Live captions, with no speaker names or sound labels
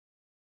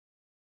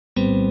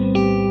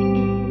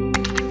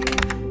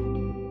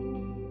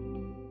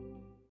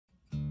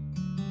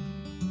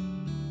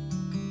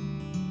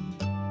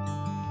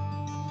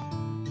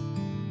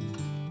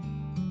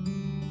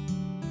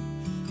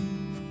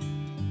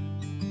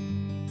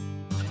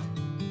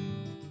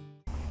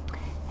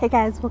Hey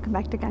guys, welcome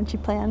back to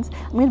GanchiPlans.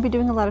 I'm going to be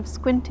doing a lot of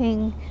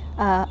squinting.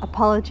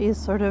 Apologies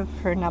sort of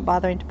for not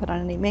bothering to put on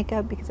any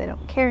makeup because I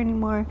don't care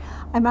anymore.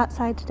 I'm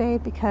outside today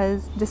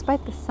because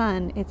despite the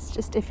sun, it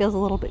feels a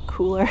little bit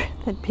cooler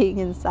than being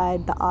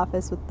inside the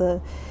office with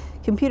the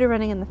computer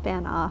running and the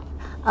fan off.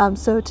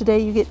 So today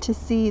you get to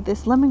see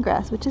this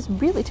lemongrass, which has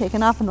really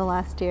taken off in the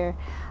last year.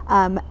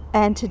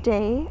 And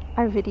today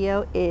our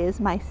video is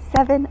my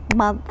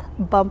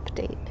 7-month bump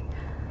date.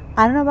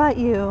 I don't know about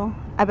you,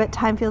 I bet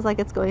time feels like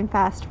it's going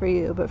fast for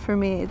you, but for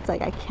me it's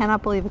like I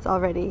cannot believe it's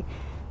already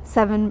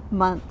 7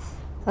 months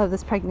of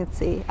this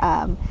pregnancy.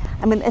 I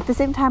mean, at the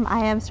same time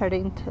I am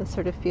starting to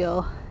sort of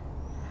feel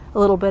a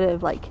little bit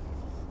of like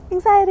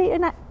anxiety, or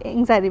not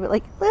anxiety, but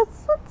like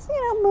let's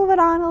move it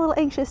on, a little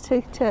anxious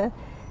to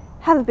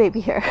have a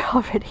baby here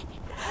already.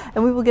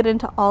 And we will get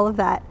into all of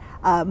that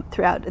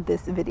throughout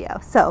this video.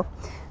 So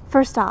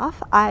first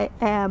off, I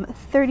am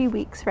 30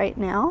 weeks right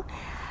now.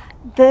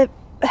 The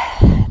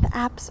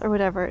apps or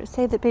whatever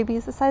say that baby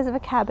is the size of a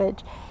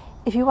cabbage.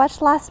 If you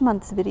watched last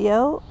month's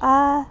video,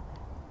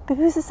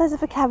 baby was the size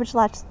of a cabbage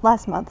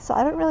last month, so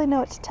I don't really know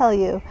what to tell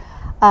you.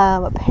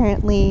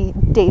 Apparently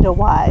data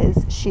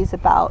wise she's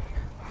about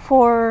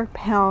 4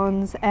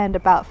 pounds and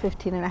about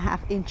 15.5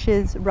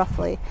 inches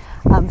roughly,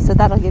 so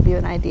that'll give you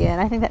an idea,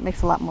 and I think that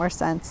makes a lot more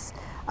sense,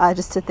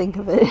 just to think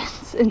of it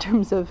in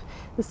terms of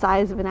the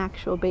size of an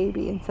actual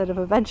baby instead of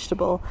a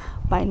vegetable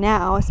by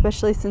now,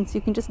 especially since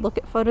you can just look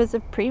at photos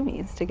of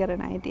preemies to get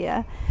an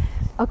idea.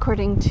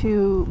 According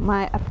to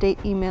my update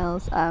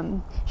emails,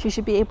 she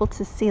should be able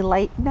to see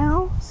light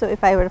now, so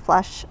if I were to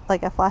flash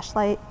like a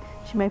flashlight,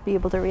 she might be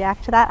able to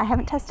react to that. I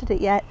haven't tested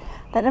it yet.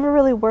 That never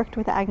really worked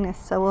with Agnes,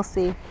 so we'll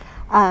see.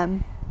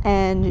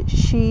 And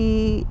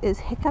she is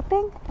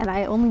hiccuping, and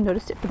I only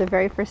noticed it for the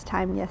very first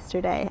time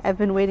yesterday. I've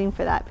been waiting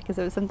for that because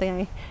it was something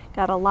I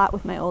got a lot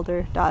with my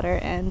older daughter,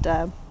 and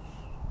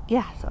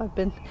yeah, so I've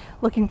been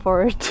looking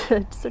forward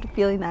to sort of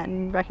feeling that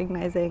and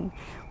recognizing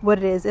what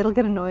it is. It'll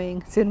get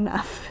annoying soon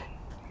enough.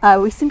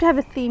 We seem to have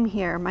a theme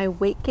here. My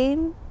weight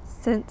gain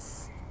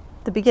since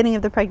the beginning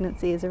of the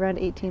pregnancy is around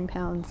 18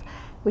 pounds,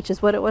 which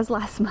is what it was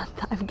last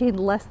month. I've gained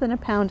less than a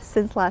pound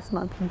since last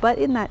month, but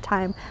in that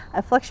time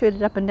I've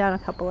fluctuated up and down a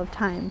couple of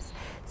times.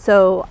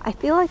 So I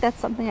feel like that's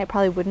something I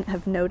probably wouldn't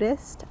have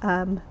noticed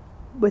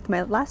with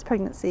my last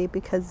pregnancy,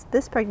 because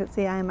this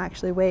pregnancy I am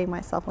actually weighing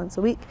myself once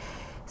a week.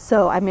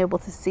 So I'm able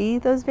to see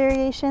those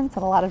variations,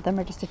 and a lot of them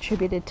are just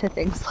attributed to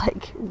things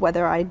like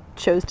whether I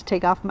chose to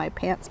take off my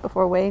pants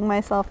before weighing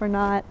myself or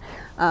not.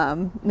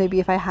 Maybe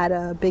if I had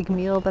a big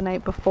meal the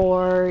night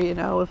before, you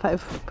know, if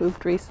I've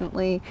pooped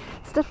recently,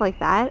 stuff like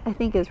that I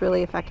think is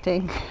really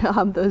affecting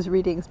those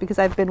readings, because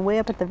I've been way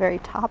up at the very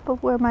top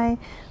of where my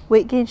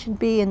weight gain should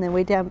be and then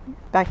way down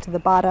back to the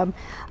bottom.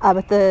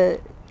 At the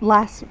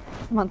last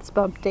month's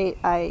bump date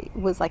I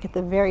was like at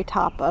the very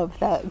top of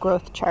the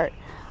growth chart.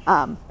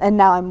 And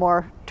now I'm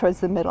more towards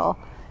the middle.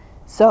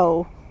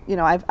 So, you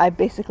know, I've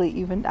basically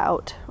evened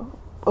out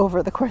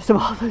over the course of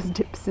all those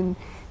dips and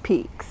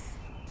peaks.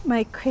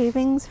 My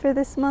cravings for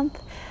this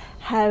month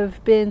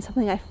have been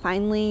something I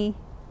finally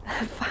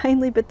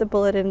bit the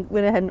bullet and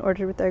went ahead and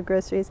ordered with our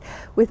groceries.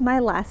 With my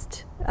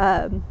last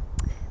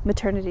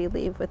maternity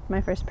leave with my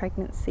first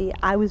pregnancy,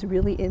 I was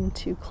really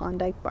into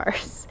Klondike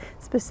bars,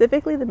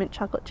 specifically the mint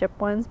chocolate chip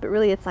ones, but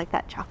really it's like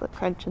that chocolate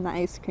crunch and the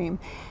ice cream.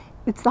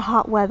 It's the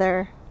hot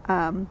weather.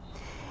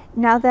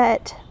 Now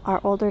that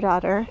our older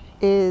daughter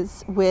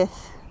is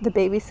with the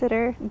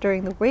babysitter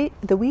during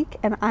the week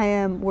and I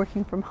am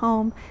working from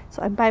home,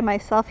 so I'm by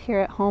myself here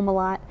at home a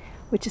lot,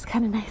 which is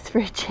kind of nice for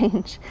a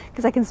change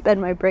because I can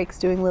spend my breaks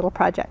doing little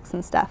projects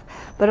and stuff.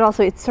 But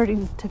also it's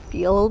starting to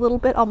feel a little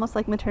bit almost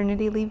like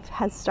maternity leave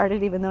has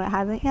started, even though it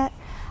hasn't yet.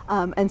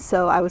 And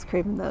so I was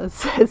craving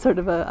those as sort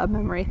of a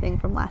memory thing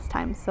from last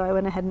time. So I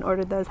went ahead and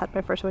ordered those, had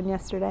my first one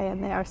yesterday,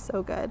 and they are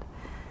so good.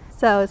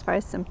 So as far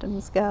as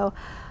symptoms go,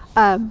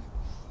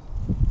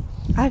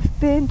 I've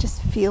been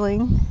just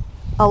feeling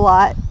a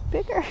lot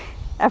bigger.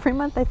 Every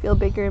month I feel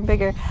bigger and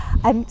bigger.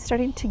 I'm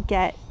starting to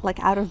get like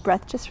out of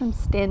breath just from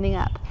standing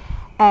up,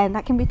 and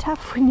that can be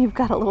tough when you've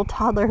got a little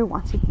toddler who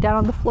wants you down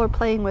on the floor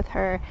playing with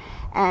her,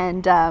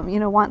 and you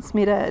know, wants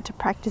me to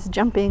practice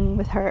jumping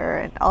with her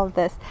and all of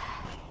this.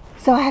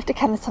 So I have to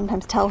kind of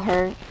sometimes tell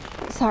her,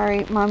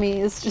 sorry, mommy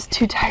is just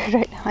too tired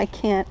right now, I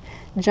can't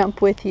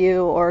jump with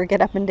you or get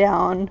up and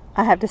down,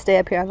 I have to stay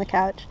up here on the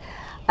couch.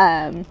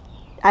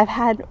 I've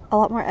had a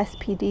lot more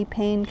SPD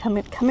pain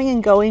coming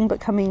and going, but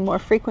coming more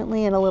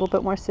frequently and a little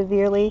bit more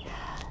severely.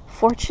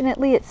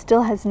 Fortunately, it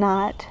still has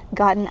not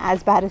gotten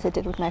as bad as it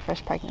did with my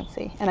first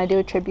pregnancy, and I do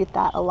attribute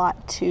that a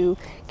lot to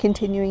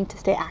continuing to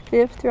stay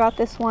active throughout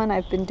this one.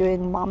 I've been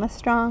doing Mama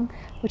Strong,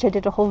 which I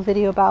did a whole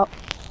video about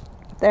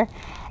up there,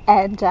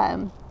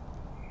 and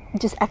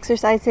just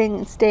exercising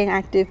and staying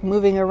active,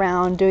 moving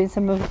around, doing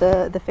some of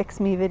the Fix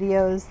Me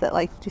videos that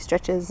like do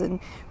stretches and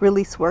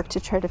release work to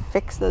try to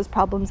fix those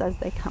problems as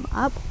they come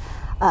up,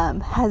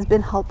 has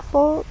been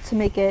helpful to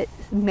make it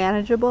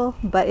manageable,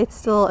 but it's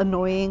still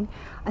annoying.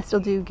 I still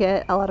do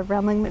get a lot of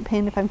round ligament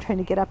pain if I'm trying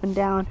to get up and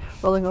down,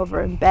 rolling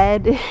over in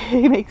bed.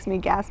 It makes me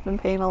gasp in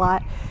pain a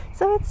lot.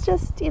 So it's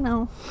just, you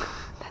know,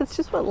 that's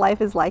just what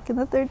life is like in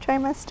the third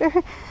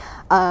trimester.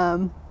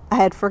 I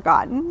had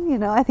forgotten, you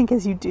know, I think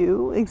as you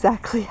do,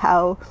 exactly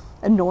how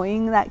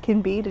annoying that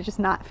can be to just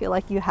not feel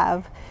like you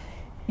have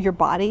your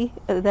body,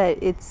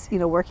 that it's, you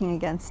know, working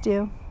against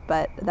you.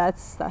 But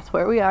that's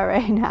where we are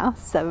right now,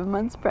 7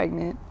 months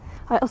pregnant.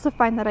 I also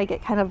find that I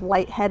get kind of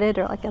lightheaded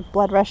or like a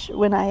blood rush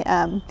when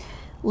I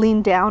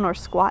lean down or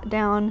squat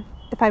down.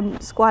 If I'm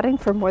squatting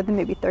for more than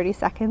maybe 30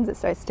 seconds, it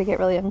starts to get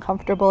really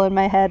uncomfortable in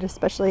my head,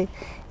 especially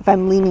if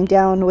I'm leaning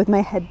down with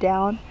my head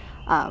down.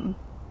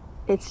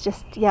 It's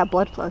just, yeah,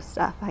 blood flow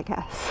stuff, I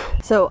guess.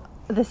 So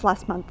this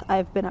last month,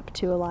 I've been up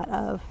to a lot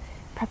of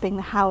prepping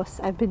the house.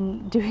 I've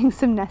been doing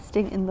some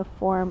nesting in the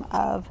form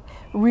of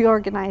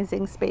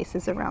reorganizing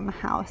spaces around the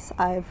house.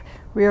 I've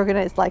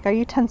reorganized like our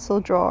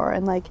utensil drawer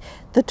and like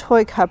the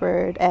toy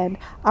cupboard and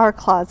our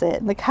closet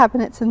and the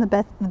cabinets in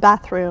the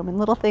bathroom and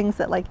little things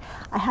that like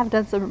I have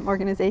done some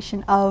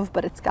organization of,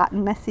 but it's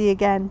gotten messy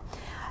again.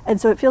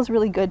 And so it feels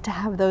really good to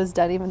have those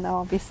done, even though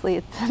obviously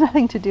it's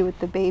nothing to do with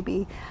the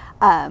baby.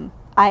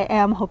 I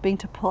am hoping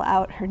to pull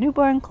out her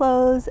newborn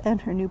clothes and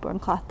her newborn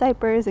cloth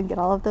diapers and get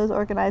all of those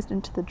organized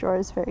into the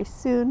drawers very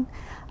soon,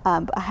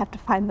 but I have to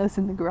find those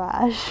in the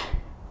garage.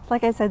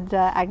 Like I said,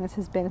 Agnes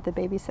has been at the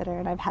babysitter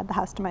and I've had the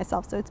house to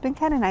myself, so it's been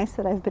kind of nice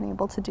that I've been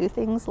able to do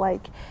things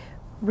like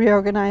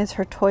reorganize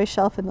her toy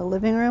shelf in the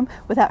living room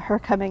without her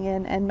coming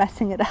in and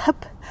messing it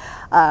up.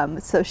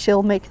 So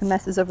she'll make the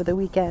messes over the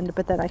weekend,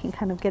 but then I can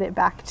kind of get it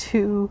back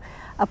to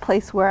a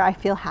place where I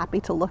feel happy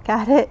to look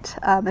at it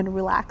and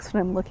relax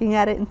when I'm looking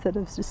at it instead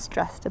of just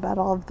stressed about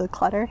all of the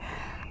clutter.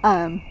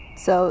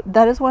 So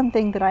that is one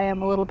thing that I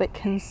am a little bit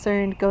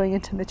concerned going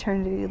into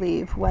maternity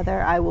leave,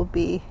 whether I will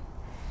be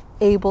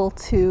able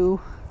to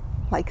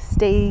like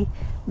stay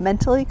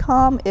mentally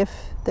calm if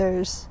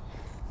there's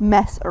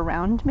mess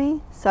around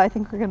me. So I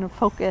think we're going to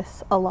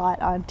focus a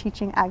lot on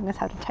teaching Agnes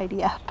how to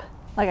tidy up.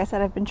 Like I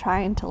said, I've been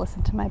trying to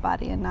listen to my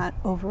body and not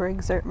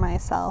overexert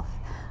myself,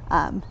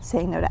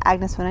 saying no to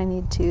Agnes when I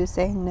need to,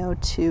 saying no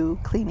to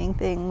cleaning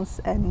things,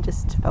 and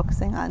just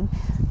focusing on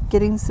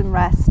getting some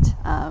rest,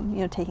 you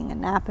know, taking a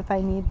nap if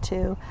I need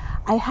to.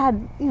 I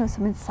had, you know,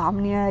 some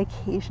insomnia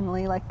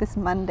occasionally, like this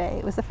Monday.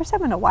 It was the first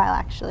time in a while,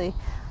 actually.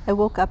 I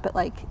woke up at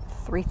like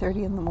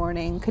 3:30 in the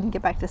morning, couldn't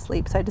get back to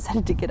sleep, so I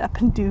decided to get up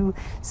and do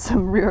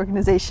some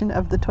reorganization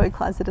of the toy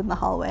closet in the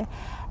hallway.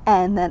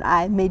 And then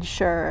I made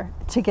sure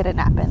to get a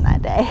nap in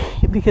that day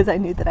because I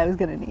knew that I was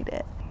going to need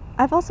it.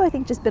 I've also, I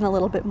think, just been a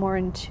little bit more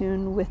in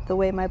tune with the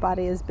way my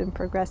body has been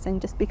progressing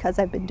just because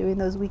I've been doing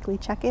those weekly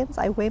check-ins.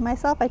 I weigh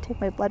myself, I take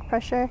my blood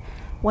pressure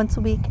once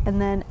a week, and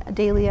then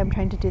daily I'm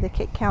trying to do the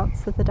kick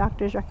counts that the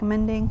doctor's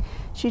recommending.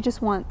 She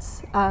just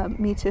wants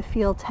me to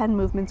feel 10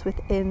 movements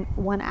within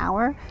 1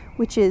 hour,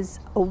 which is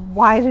a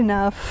wide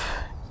enough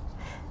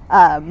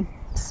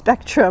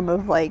spectrum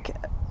of like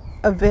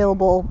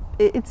available.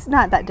 It's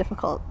not that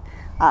difficult.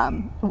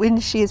 When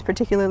she is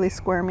particularly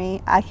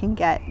squirmy, I can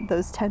get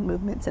those 10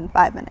 movements in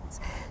 5 minutes.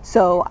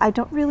 So I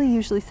don't really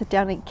usually sit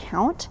down and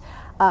count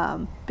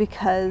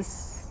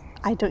because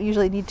I don't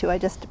usually need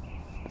to.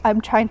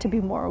 I'm trying to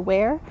be more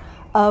aware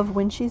of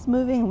when she's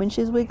moving, when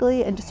she's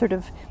wiggly, and just sort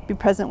of be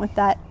present with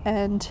that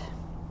and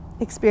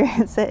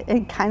experience it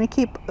and kind of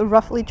keep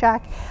roughly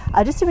track,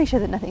 just to make sure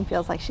that nothing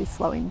feels like she's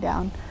slowing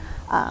down.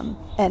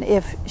 And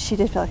if she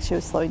did feel like she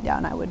was slowing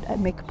down, I'd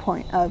make a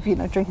point of, you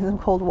know, drinking some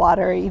cold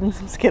water, eating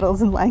some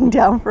Skittles, and lying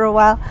down for a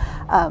while.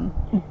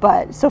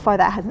 But so far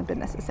that hasn't been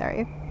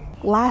necessary.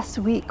 Last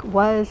week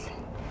was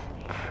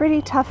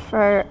pretty tough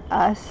for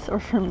us, or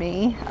for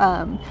me.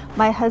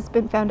 My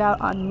husband found out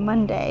on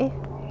Monday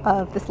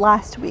of this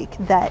last week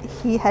that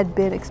he had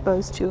been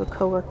exposed to a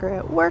coworker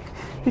at work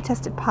who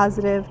tested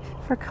positive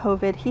for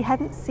COVID. He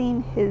hadn't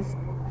seen his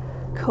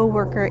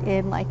coworker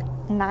in like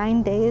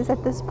 9 days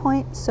at this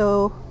point,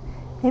 so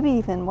maybe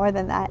even more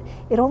than that.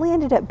 It only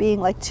ended up being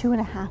like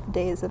 2.5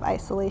 days of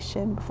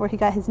isolation before he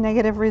got his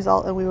negative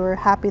result, and we were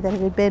happy that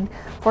it had been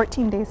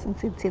 14 days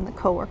since he'd seen the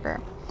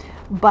coworker.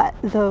 But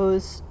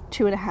those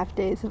 2.5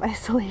 days of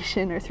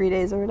isolation, or 3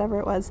 days, or whatever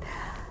it was,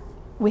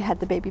 we had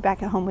the baby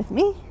back at home with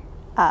me.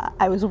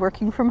 I was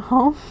working from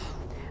home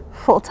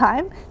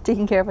full-time,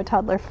 taking care of a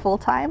toddler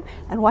full-time,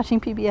 and watching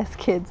PBS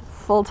Kids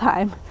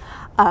full-time.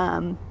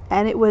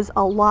 And it was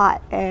a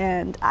lot,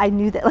 and I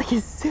knew that like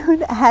as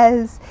soon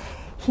as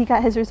he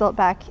got his result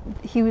back,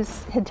 he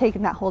had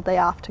taken that whole day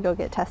off to go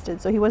get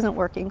tested, so he wasn't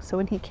working. So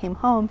when he came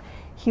home,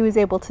 he was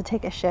able to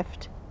take a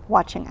shift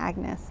watching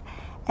Agnes.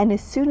 And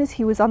as soon as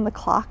he was on the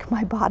clock,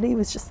 my body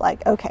was just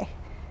like, okay,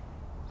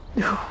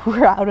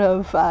 we're out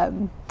of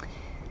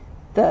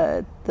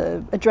the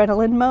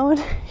adrenaline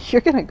mode.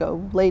 You're gonna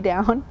go lay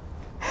down.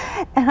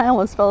 And I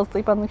almost fell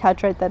asleep on the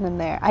couch right then and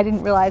there. I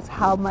didn't realize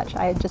how much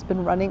I had just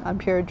been running on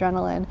pure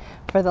adrenaline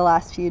for the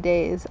last few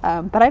days.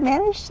 But I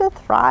managed to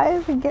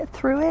thrive and get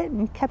through it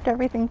and kept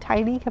everything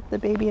tidy, kept the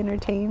baby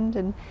entertained,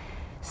 and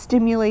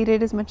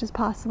stimulated as much as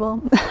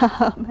possible.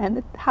 And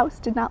the house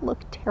did not look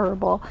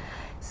terrible.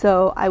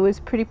 So I was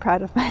pretty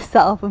proud of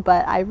myself,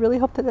 but I really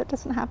hope that that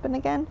doesn't happen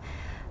again.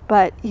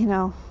 But, you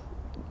know,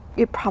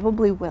 it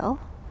probably will.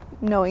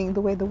 Knowing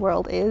the way the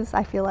world is,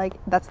 I feel like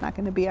that's not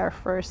going to be our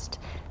first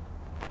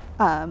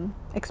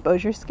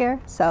exposure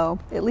scare. So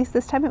at least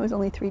this time it was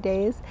only 3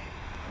 days.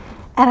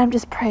 And I'm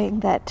just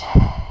praying that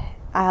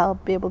I'll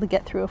be able to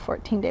get through a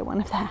 14-day one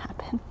if that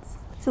happens.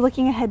 So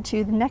looking ahead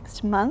to the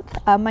next month,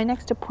 my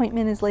next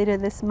appointment is later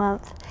this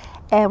month,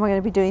 and we're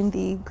going to be doing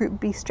the Group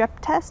B strep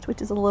test,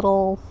 which is a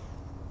little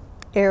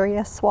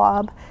area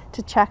swab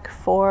to check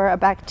for a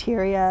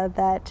bacteria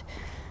that,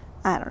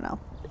 I don't know,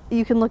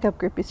 you can look up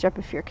Group B strep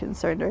if you're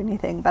concerned or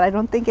anything, but I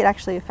don't think it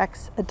actually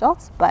affects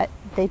adults, but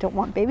they don't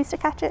want babies to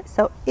catch it.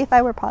 So if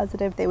I were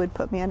positive, they would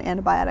put me on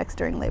antibiotics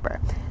during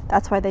labor.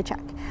 That's why they check.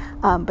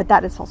 But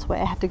that is also why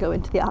I have to go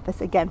into the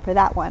office again for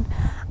that one.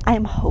 I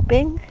am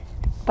hoping,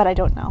 but I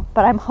don't know,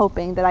 but I'm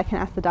hoping that I can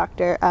ask the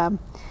doctor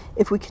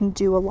if we can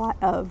do a lot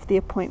of the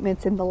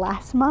appointments in the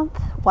last month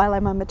while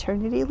I'm on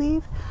maternity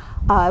leave,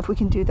 if we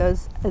can do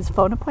those as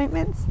phone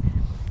appointments,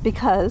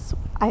 because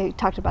I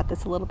talked about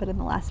this a little bit in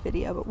the last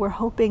video, but we're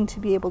hoping to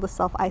be able to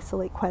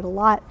self-isolate quite a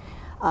lot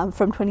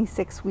from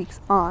 26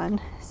 weeks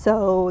on,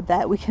 so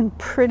that we can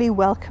pretty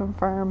well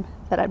confirm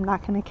that I'm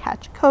not going to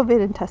catch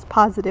COVID and test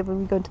positive when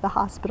we go into the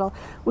hospital,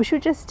 which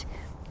would just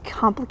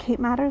complicate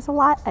matters a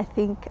lot. I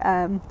think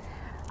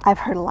I've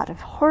heard a lot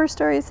of horror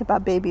stories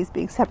about babies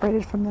being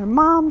separated from their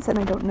moms, and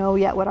I don't know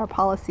yet what our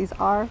policies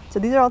are. So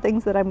these are all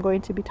things that I'm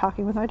going to be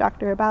talking with my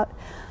doctor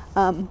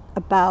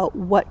about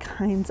what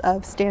kinds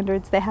of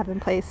standards they have in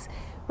place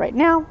right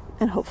now,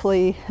 and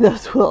hopefully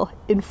those will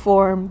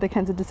inform the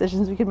kinds of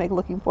decisions we can make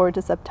looking forward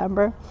to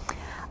September.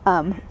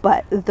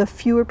 But the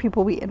fewer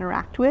people we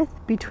interact with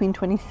between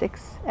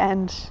 26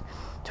 and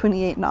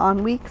 28 and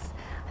on weeks,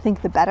 I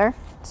think the better.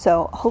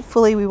 So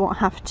hopefully we won't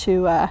have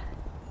to,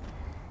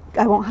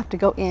 I won't have to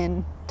go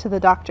in to the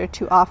doctor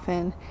too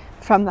often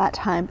from that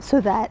time,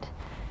 so that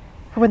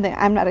for one thing,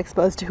 I'm not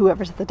exposed to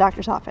whoever's at the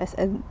doctor's office,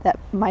 and that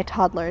my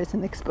toddler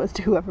isn't exposed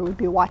to whoever would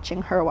be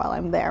watching her while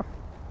I'm there.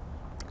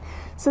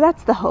 So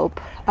that's the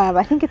hope.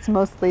 I think it's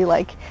mostly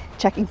like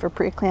checking for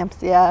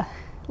preeclampsia,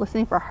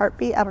 listening for a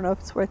heartbeat. I don't know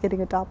if it's worth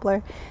getting a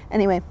Doppler.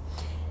 Anyway,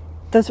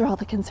 those are all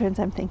the concerns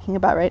I'm thinking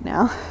about right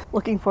now.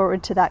 Looking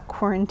forward to that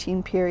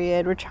quarantine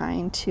period. We're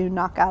trying to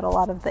knock out a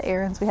lot of the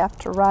errands we have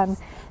to run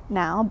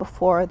now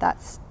before that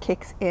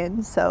kicks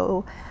in.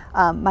 So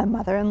my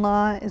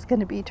mother-in-law is going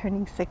to be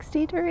turning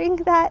 60 during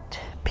that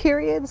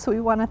period, so we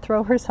want to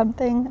throw her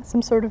something,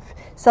 some sort of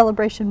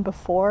celebration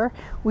before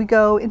we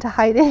go into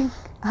hiding.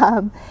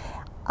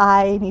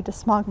 I need to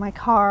smog my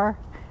car.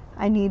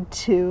 I need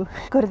to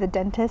go to the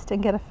dentist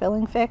and get a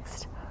filling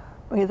fixed,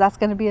 because that's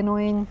going to be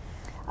annoying.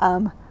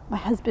 My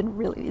husband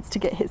really needs to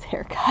get his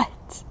hair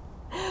cut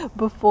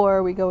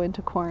before we go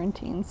into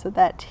quarantine so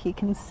that he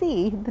can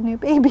see the new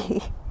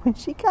baby when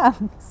she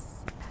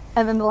comes.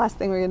 And then the last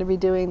thing we're going to be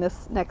doing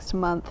this next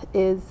month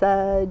is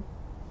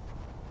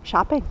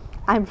shopping.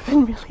 I've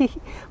been really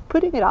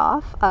putting it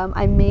off.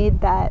 I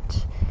made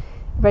that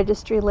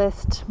registry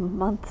list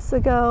months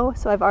ago,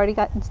 so I've already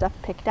gotten stuff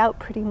picked out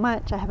pretty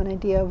much. I have an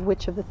idea of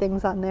which of the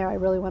things on there I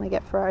really want to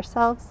get for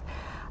ourselves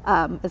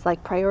as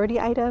like priority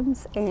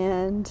items,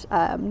 and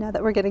now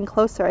that we're getting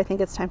closer, I think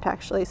it's time to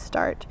actually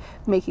start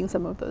making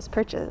some of those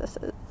purchases.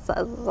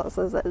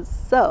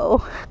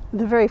 So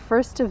the very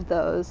first of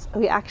those,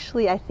 we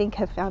actually, I think,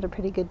 have found a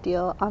pretty good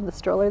deal on the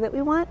stroller that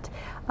we want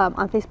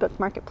on Facebook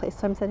Marketplace.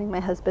 So I'm sending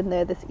my husband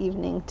there this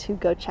evening to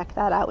go check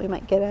that out. We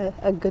might get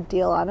a good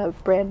deal on a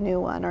brand new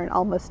one or an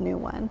almost new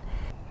one.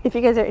 If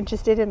you guys are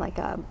interested in like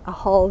a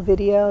haul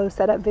video,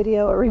 setup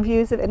video, or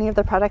reviews of any of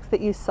the products that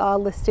you saw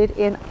listed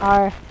in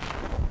our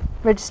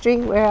registry,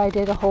 where I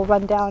did a whole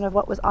rundown of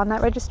what was on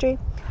that registry,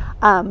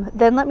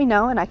 then let me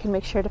know, and I can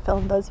make sure to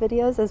film those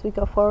videos as we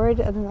go forward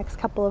in the next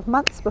couple of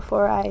months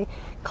before I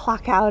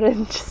clock out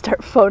and just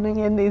start phoning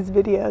in these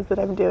videos that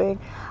I'm doing.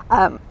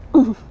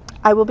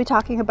 I will be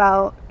talking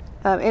about,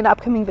 in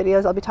upcoming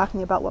videos, I'll be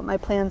talking about what my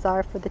plans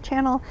are for the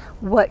channel,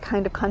 what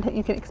kind of content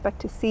you can expect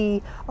to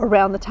see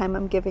around the time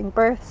I'm giving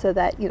birth, so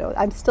that, you know,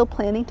 I'm still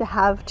planning to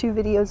have 2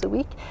 videos a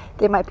week.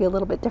 They might be a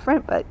little bit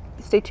different, but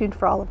stay tuned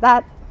for all of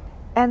that.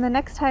 And the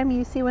next time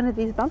you see one of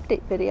these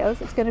Bumpdate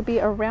videos, it's going to be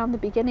around the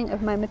beginning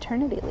of my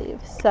maternity leave.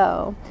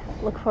 So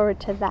look forward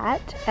to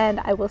that, and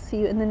I will see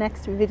you in the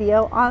next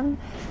video on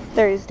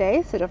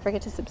Thursday. So don't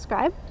forget to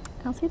subscribe,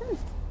 and I'll see you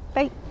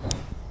then.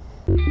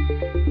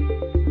 Bye.